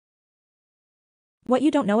What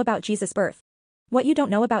you don't know about Jesus' birth. What you don't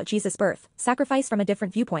know about Jesus' birth, sacrifice from a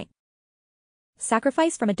different viewpoint.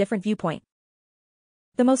 Sacrifice from a different viewpoint.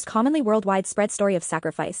 The most commonly worldwide spread story of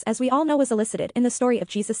sacrifice, as we all know, was elicited in the story of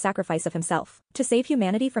Jesus' sacrifice of himself, to save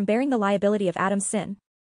humanity from bearing the liability of Adam's sin.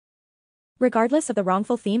 Regardless of the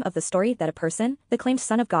wrongful theme of the story that a person, the claimed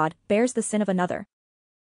Son of God, bears the sin of another,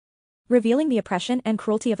 revealing the oppression and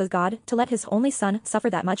cruelty of a God to let his only Son suffer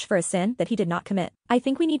that much for a sin that he did not commit, I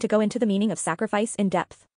think we need to go into the meaning of sacrifice in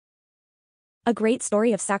depth. A great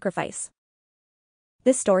story of sacrifice.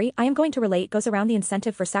 This story I am going to relate goes around the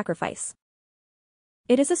incentive for sacrifice.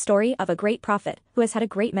 It is a story of a great prophet who has had a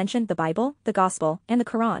great mention: the Bible, the Gospel, and the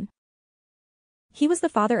Quran. He was the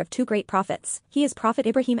father of two great prophets. He is Prophet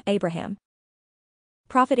Abraham.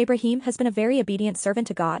 Prophet Abraham has been a very obedient servant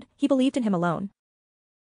to God. He believed in him alone.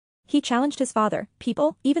 He challenged his father,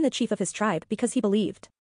 people, even the chief of his tribe, because he believed.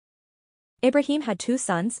 Abraham had two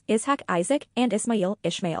sons, Isaac, and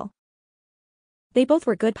Ishmael. They both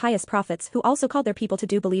were good pious prophets who also called their people to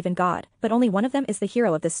do believe in God, but only one of them is the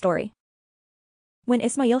hero of this story. When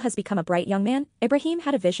Ishmael has become a bright young man, Abraham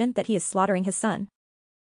had a vision that he is slaughtering his son.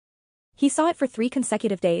 He saw it for 3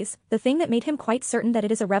 consecutive days, the thing that made him quite certain that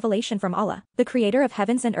it is a revelation from Allah, the creator of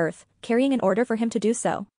heavens and earth, carrying an order for him to do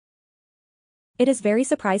so. It is very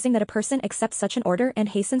surprising that a person accepts such an order and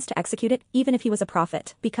hastens to execute it, even if he was a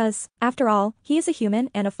prophet, because, after all, he is a human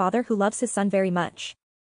and a father who loves his son very much.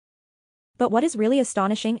 But what is really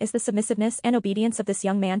astonishing is the submissiveness and obedience of this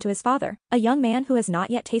young man to his father, a young man who has not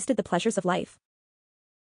yet tasted the pleasures of life,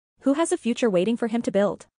 who has a future waiting for him to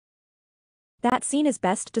build. That scene is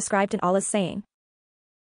best described in Allah's saying,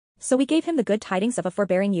 "So we gave him the good tidings of a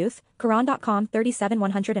forbearing youth," Quran.com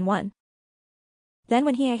 37:101. Then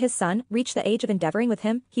when he, his son, reached the age of endeavoring with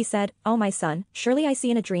him, he said, "O my son, surely I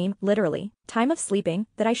see in a dream, literally, time of sleeping,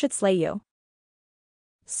 that I should slay you.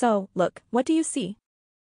 So, look, what do you see?"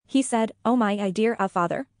 He said, "O my dear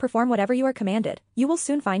father, perform whatever you are commanded. You will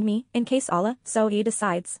soon find me, in case Allah, so he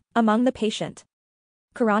decides, among the patient."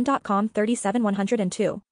 Quran.com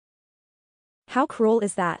 37:102. How cruel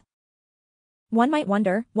is that? One might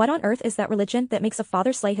wonder, what on earth is that religion that makes a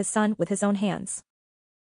father slay his son with his own hands?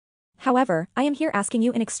 However, I am here asking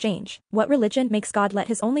you in exchange, what religion makes God let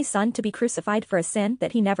his only son to be crucified for a sin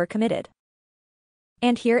that he never committed?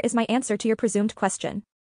 And here is my answer to your presumed question.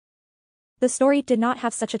 The story did not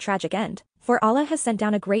have such a tragic end, for Allah has sent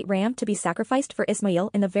down a great ram to be sacrificed for Ismail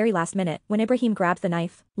in the very last minute when Ibrahim grabbed the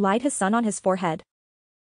knife, laid his son on his forehead,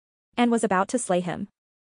 and was about to slay him.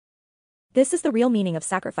 This is the real meaning of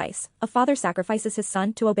sacrifice. A father sacrifices his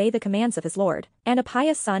son to obey the commands of his Lord, and a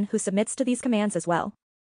pious son who submits to these commands as well.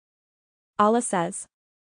 Allah says,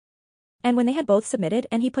 "And when they had both submitted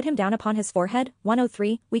and he put him down upon his forehead,"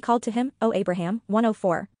 103, "we called to him, O Abraham,"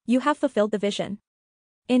 104, "You have fulfilled the vision.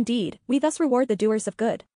 Indeed, we thus reward the doers of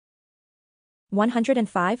good."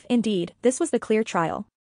 105, "Indeed, this was the clear trial."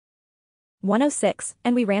 106,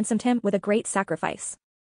 "And we ransomed him with a great sacrifice."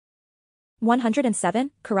 107,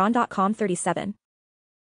 Quran.com 37.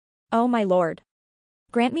 "O my Lord,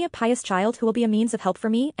 grant me a pious child who will be a means of help for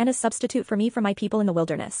me and a substitute for me for my people in the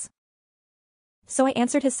wilderness." So I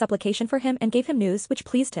answered his supplication for him and gave him news which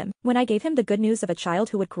pleased him, when I gave him the good news of a child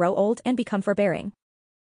who would grow old and become forbearing.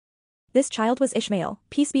 This child was Ishmael,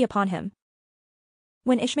 peace be upon him.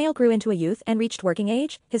 When Ishmael grew into a youth and reached working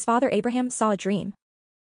age, his father Abraham saw a dream.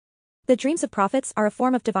 The dreams of prophets are a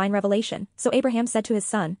form of divine revelation, so Abraham said to his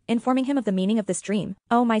son, informing him of the meaning of this dream,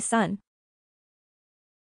 "O my son,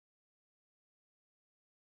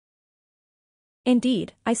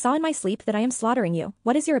 indeed, I saw in my sleep that I am slaughtering you.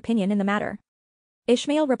 What is your opinion in the matter?"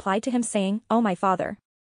 Ishmael replied to him saying, "O my father,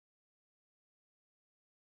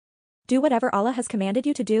 do whatever Allah has commanded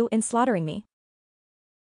you to do in slaughtering me.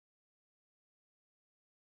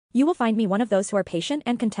 You will find me one of those who are patient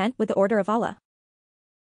and content with the order of Allah."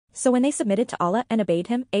 So when they submitted to Allah and obeyed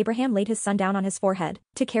him, Abraham laid his son down on his forehead,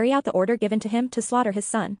 to carry out the order given to him to slaughter his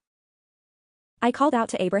son. I called out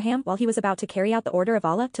to Abraham while he was about to carry out the order of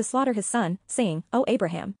Allah to slaughter his son, saying, "O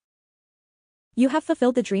Abraham, you have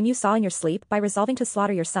fulfilled the dream you saw in your sleep by resolving to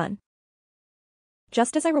slaughter your son.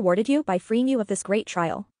 Just as I rewarded you by freeing you of this great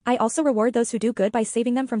trial, I also reward those who do good by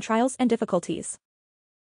saving them from trials and difficulties."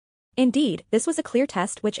 Indeed, this was a clear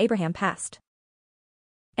test which Abraham passed.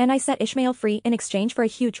 And I set Ishmael free in exchange for a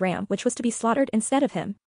huge ram which was to be slaughtered instead of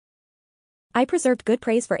him. I preserved good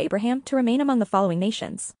praise for Abraham to remain among the following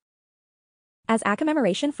nations, as a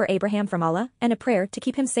commemoration for Abraham from Allah, and a prayer to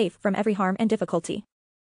keep him safe from every harm and difficulty.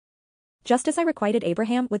 Just as I requited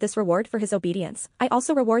Abraham with this reward for his obedience, I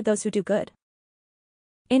also reward those who do good.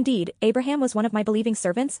 Indeed, Abraham was one of my believing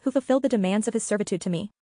servants who fulfilled the demands of his servitude to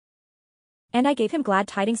me. And I gave him glad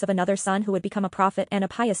tidings of another son who would become a prophet and a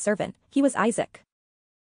pious servant. He was Isaac.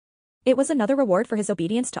 It was another reward for his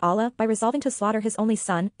obedience to Allah by resolving to slaughter his only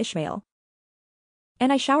son, Ishmael.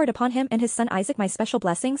 And I showered upon him and his son Isaac my special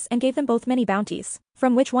blessings and gave them both many bounties,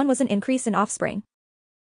 from which one was an increase in offspring.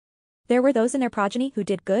 There were those in their progeny who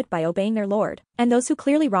did good by obeying their Lord, and those who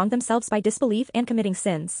clearly wronged themselves by disbelief and committing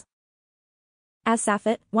sins. As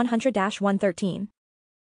Safat, 100-113.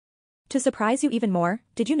 To surprise you even more,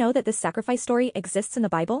 did you know that this sacrifice story exists in the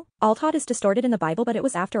Bible? All thought is distorted in the Bible, but it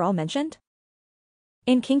was after all mentioned.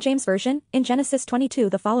 In King James Version, in Genesis 22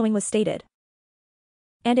 the following was stated.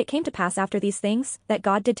 And it came to pass after these things, that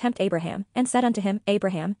God did tempt Abraham, and said unto him,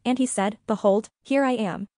 Abraham, and he said, Behold, here I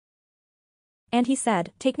am. And he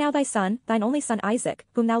said, Take now thy son, thine only son Isaac,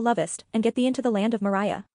 whom thou lovest, and get thee into the land of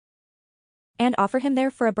Moriah. And offer him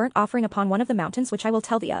there for a burnt offering upon one of the mountains which I will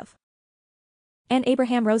tell thee of. And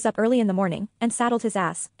Abraham rose up early in the morning, and saddled his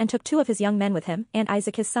ass, and took 2 of his young men with him, and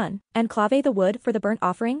Isaac his son, and clave the wood for the burnt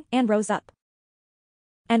offering, and rose up.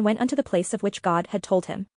 And went unto the place of which God had told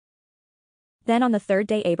him. Then on the 3rd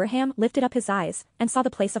day Abraham lifted up his eyes, and saw the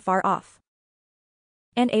place afar off.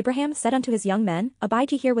 And Abraham said unto his young men,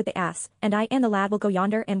 Abide ye here with the ass, and I and the lad will go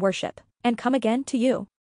yonder and worship, and come again to you.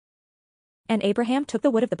 And Abraham took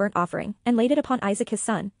the wood of the burnt offering, and laid it upon Isaac his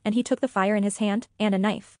son, and he took the fire in his hand, and a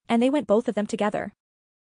knife, and they went both of them together.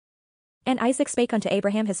 And Isaac spake unto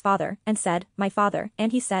Abraham his father, and said, My father,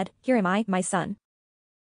 and he said, Here am I, my son.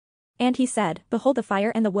 And he said, Behold the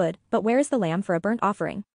fire and the wood, but where is the lamb for a burnt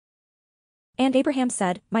offering? And Abraham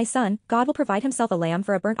said, My son, God will provide himself a lamb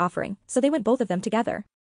for a burnt offering. So they went both of them together.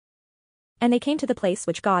 And they came to the place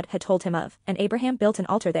which God had told him of, and Abraham built an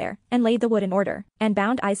altar there, and laid the wood in order, and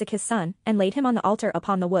bound Isaac his son, and laid him on the altar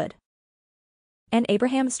upon the wood. And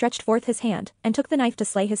Abraham stretched forth his hand, and took the knife to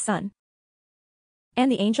slay his son.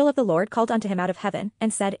 And the angel of the Lord called unto him out of heaven,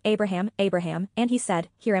 and said, Abraham, Abraham, and he said,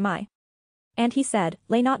 Here am I. And he said,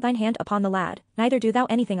 Lay not thine hand upon the lad, neither do thou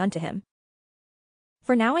anything unto him.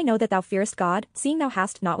 For now I know that thou fearest God, seeing thou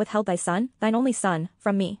hast not withheld thy son, thine only son,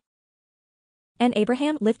 from me. And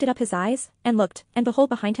Abraham lifted up his eyes, and looked, and behold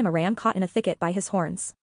behind him a ram caught in a thicket by his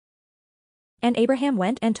horns. And Abraham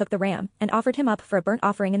went and took the ram, and offered him up for a burnt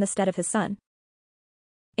offering in the stead of his son.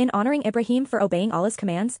 In honoring Ibrahim for obeying Allah's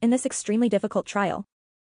commands in this extremely difficult trial.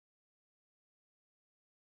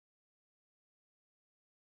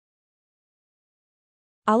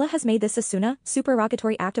 Allah has made this a sunnah,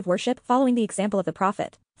 supererogatory act of worship following the example of the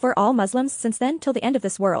Prophet, for all Muslims since then till the end of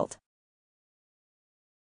this world.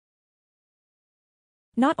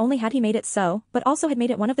 Not only had he made it so, but also had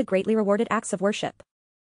made it one of the greatly rewarded acts of worship.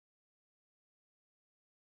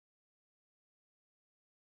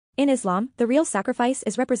 In Islam, the real sacrifice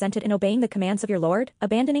is represented in obeying the commands of your Lord,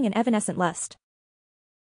 abandoning an evanescent lust,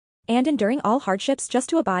 and enduring all hardships just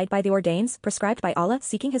to abide by the ordains prescribed by Allah,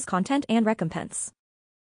 seeking his content and recompense.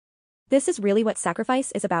 This is really what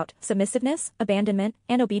sacrifice is about: submissiveness, abandonment,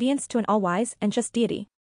 and obedience to an all-wise and just deity.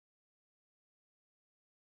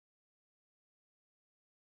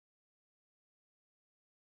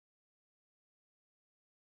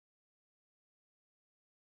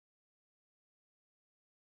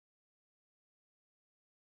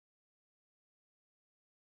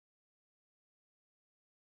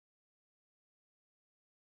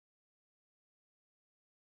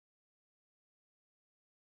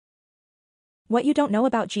 What you don't know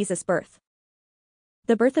about Jesus' birth.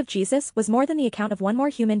 The birth of Jesus was more than the account of one more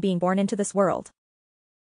human being born into this world.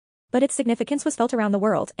 But its significance was felt around the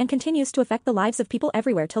world and continues to affect the lives of people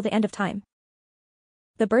everywhere till the end of time.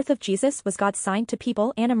 The birth of Jesus was God's sign to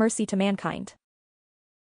people and a mercy to mankind.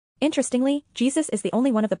 Interestingly, Jesus is the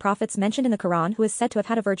only one of the prophets mentioned in the Quran who is said to have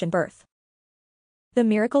had a virgin birth. The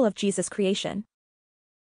miracle of Jesus' creation.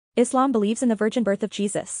 Islam believes in the virgin birth of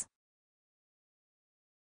Jesus.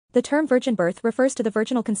 The term virgin birth refers to the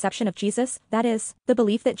virginal conception of Jesus, that is, the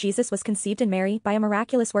belief that Jesus was conceived in Mary by a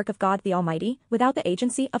miraculous work of God the Almighty, without the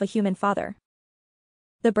agency of a human father.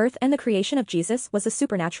 The birth and the creation of Jesus was a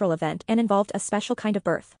supernatural event and involved a special kind of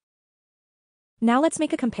birth. Now let's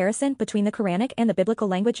make a comparison between the Quranic and the biblical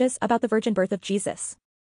languages about the virgin birth of Jesus.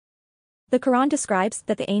 The Quran describes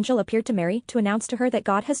that the angel appeared to Mary to announce to her that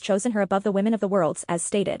God has chosen her above the women of the worlds as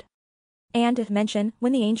stated. And mention,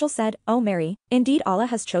 when the angel said, O Mary, indeed Allah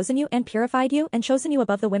has chosen you and purified you and chosen you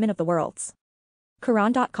above the women of the worlds.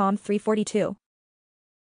 Quran.com 342.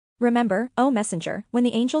 Remember, O Messenger, when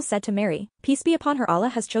the angel said to Mary, Peace be upon her, Allah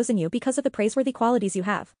has chosen you because of the praiseworthy qualities you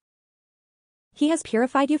have. He has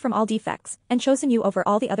purified you from all defects, and chosen you over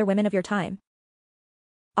all the other women of your time.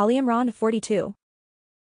 Ali Imran 42.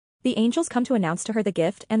 The angels come to announce to her the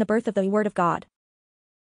gift and the birth of the Word of God.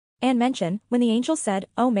 And mention, when the angel said,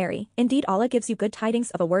 "O Mary, indeed Allah gives you good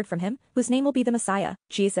tidings of a word from him, whose name will be the Messiah,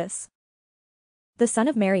 Jesus, the Son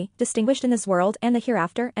of Mary, distinguished in this world and the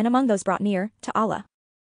hereafter and among those brought near to Allah."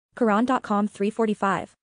 Quran.com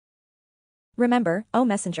 345. Remember, O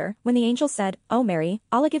Messenger, when the angel said, "O Mary,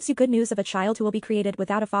 Allah gives you good news of a child who will be created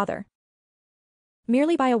without a father,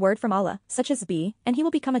 merely by a word from Allah, such as be, and he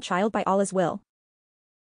will become a child by Allah's will.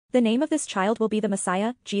 The name of this child will be the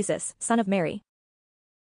Messiah, Jesus, Son of Mary.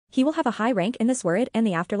 He will have a high rank in this world and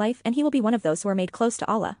the afterlife, and he will be one of those who are made close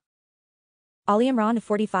to Allah." Ali Imran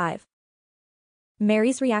 45.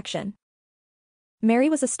 Mary's reaction. Mary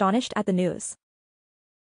was astonished at the news.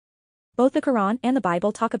 Both the Quran and the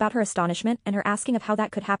Bible talk about her astonishment and her asking of how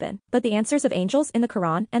that could happen, but the answers of angels in the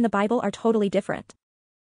Quran and the Bible are totally different.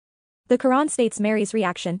 The Quran states Mary's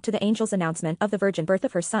reaction to the angel's announcement of the virgin birth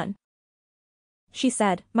of her son. She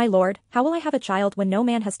said, "My Lord, how will I have a child when no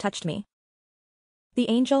man has touched me?" The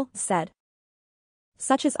angel said,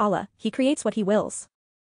 "Such is Allah, he creates what he wills.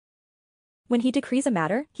 When he decrees a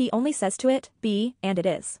matter, he only says to it, be, and it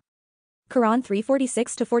is." Quran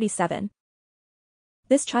 346-47.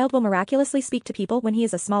 This child will miraculously speak to people when he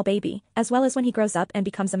is a small baby, as well as when he grows up and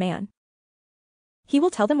becomes a man. He will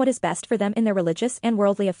tell them what is best for them in their religious and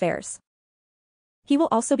worldly affairs. He will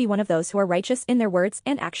also be one of those who are righteous in their words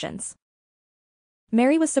and actions.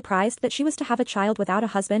 Mary was surprised that she was to have a child without a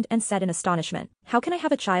husband and said in astonishment, "How can I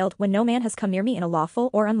have a child when no man has come near me in a lawful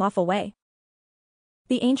or unlawful way?"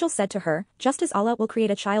 The angel said to her, "Just as Allah will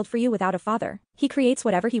create a child for you without a father, he creates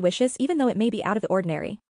whatever he wishes even though it may be out of the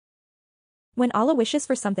ordinary. When Allah wishes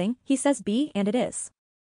for something, he says be and it is.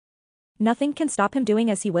 Nothing can stop him doing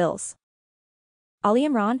as he wills." Ali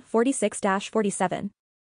Imran 46-47.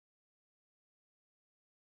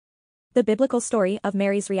 The biblical story of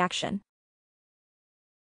Mary's reaction.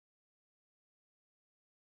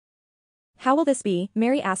 "How will this be?"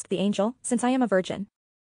 Mary asked the angel, "since I am a virgin?"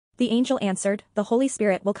 The angel answered, "The Holy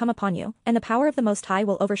Spirit will come upon you, and the power of the Most High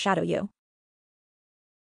will overshadow you.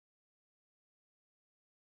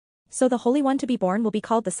 So the Holy One to be born will be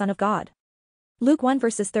called the Son of God." Luke 1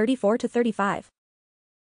 verses 34-35.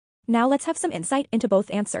 Now let's have some insight into both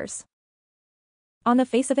answers. On the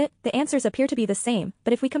face of it, the answers appear to be the same,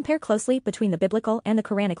 but if we compare closely between the biblical and the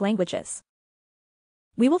Quranic languages,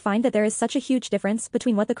 we will find that there is such a huge difference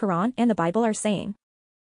between what the Quran and the Bible are saying.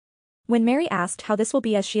 When Mary asked how this will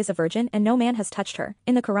be as she is a virgin and no man has touched her,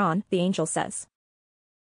 in the Quran, the angel says,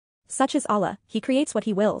 "Such is Allah, he creates what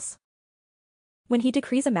he wills. When he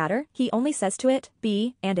decrees a matter, he only says to it,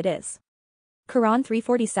 be, and it is." Quran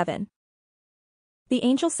 347. The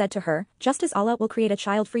angel said to her, "Just as Allah will create a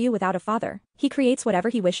child for you without a father, he creates whatever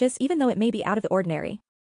he wishes even though it may be out of the ordinary.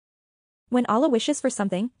 When Allah wishes for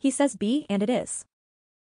something, he says be, and it is.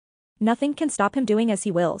 Nothing can stop him doing as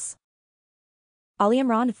he wills." Ali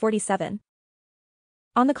Imran 47.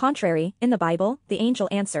 On the contrary, in the Bible, the angel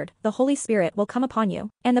answered, "The Holy Spirit will come upon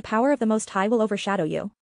you, and the power of the Most High will overshadow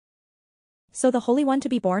you. So the Holy One to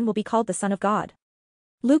be born will be called the Son of God."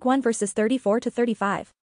 Luke 1 verses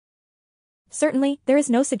 34-35. Certainly, there is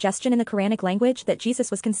no suggestion in the Quranic language that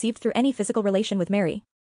Jesus was conceived through any physical relation with Mary.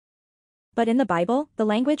 But in the Bible, the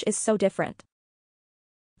language is so different.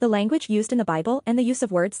 The language used in the Bible and the use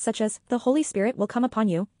of words such as, "the Holy Spirit will come upon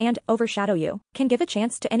you," and "overshadow you," can give a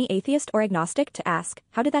chance to any atheist or agnostic to ask,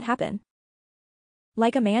 how did that happen?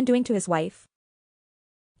 Like a man doing to his wife.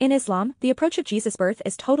 In Islam, the approach of Jesus' birth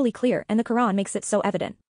is totally clear and the Quran makes it so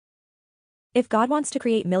evident. If God wants to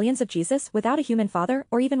create millions of Jesus without a human father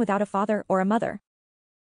or even without a father or a mother,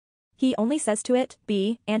 he only says to it,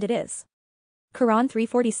 be, and it is. Quran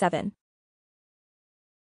 347.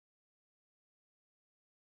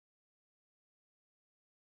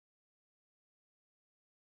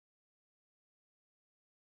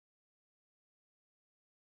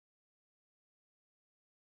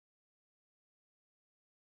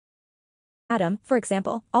 Adam, for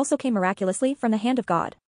example, also came miraculously from the hand of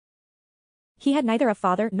God. He had neither a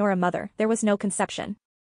father nor a mother, there was no conception.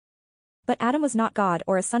 But Adam was not God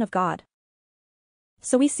or a son of God.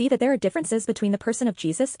 So we see that there are differences between the person of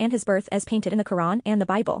Jesus and his birth as painted in the Quran and the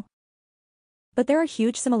Bible. But there are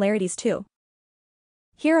huge similarities too.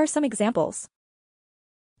 Here are some examples.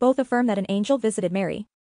 Both affirm that an angel visited Mary.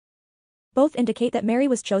 Both indicate that Mary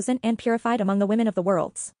was chosen and purified among the women of the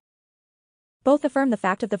worlds. Both affirm the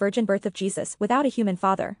fact of the virgin birth of Jesus without a human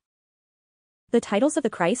father. The titles of the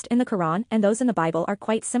Christ in the Quran and those in the Bible are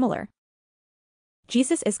quite similar.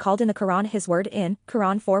 Jesus is called in the Quran his word in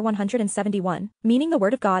Quran 4:171, meaning the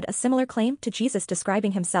word of God, a similar claim to Jesus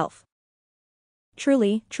describing himself.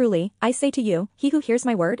 Truly, truly, I say to you, he who hears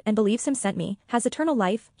my word and believes him sent me, has eternal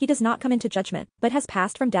life, he does not come into judgment, but has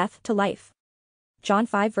passed from death to life. John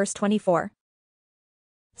 5 verse 24.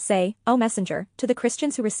 Say, O messenger, to the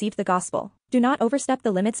Christians who received the gospel, do not overstep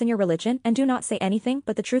the limits in your religion and do not say anything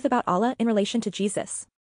but the truth about Allah in relation to Jesus.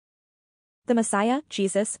 The Messiah,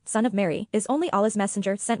 Jesus, son of Mary, is only Allah's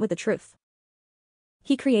messenger sent with the truth.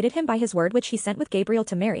 He created him by his word which he sent with Gabriel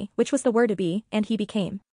to Mary, which was the word to be, and he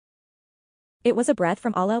became. It was a breath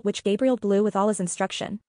from Allah which Gabriel blew with Allah's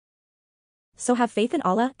instruction. So have faith in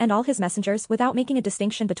Allah and all his messengers without making a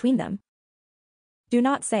distinction between them. Do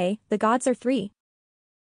not say, the gods are three.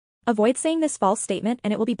 Avoid saying this false statement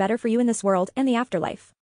and it will be better for you in this world and the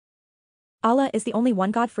afterlife. Allah is the only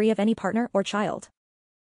one God free of any partner or child.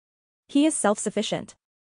 He is self-sufficient.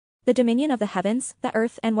 The dominion of the heavens, the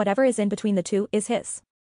earth and whatever is in between the two is his.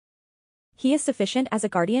 He is sufficient as a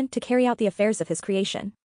guardian to carry out the affairs of his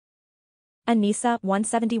creation. An-Nisa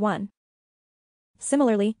 171.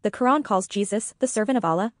 Similarly, the Quran calls Jesus the servant of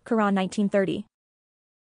Allah, Quran 19:30.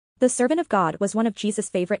 The servant of God was one of Jesus'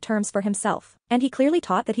 favorite terms for himself, and he clearly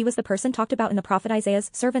taught that he was the person talked about in the Prophet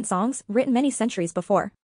Isaiah's servant songs written many centuries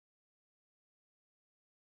before.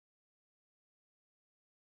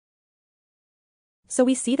 So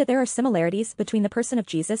we see that there are similarities between the person of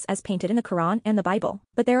Jesus as painted in the Quran and the Bible,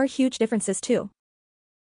 but there are huge differences too.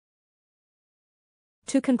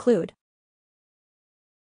 To conclude,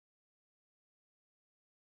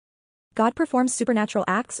 God performs supernatural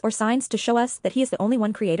acts or signs to show us that he is the only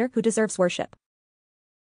one creator who deserves worship.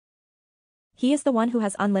 He is the one who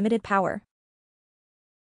has unlimited power.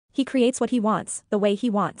 He creates what he wants, the way he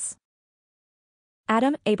wants.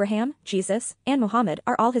 Adam, Abraham, Jesus, and Muhammad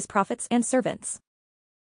are all his prophets and servants.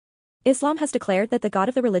 Islam has declared that the God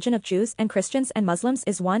of the religion of Jews and Christians and Muslims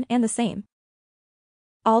is one and the same.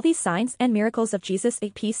 All these signs and miracles of Jesus,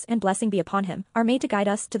 peace and blessing be upon him, are made to guide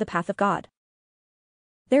us to the path of God.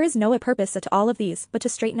 There is no purpose to all of these but to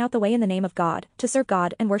straighten out the way in the name of God, to serve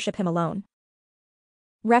God and worship him alone.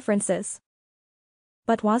 References.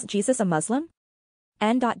 But was Jesus a Muslim?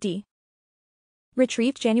 N.D.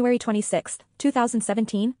 Retrieved January 26,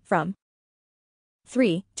 2017, from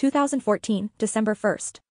 2014, December 1.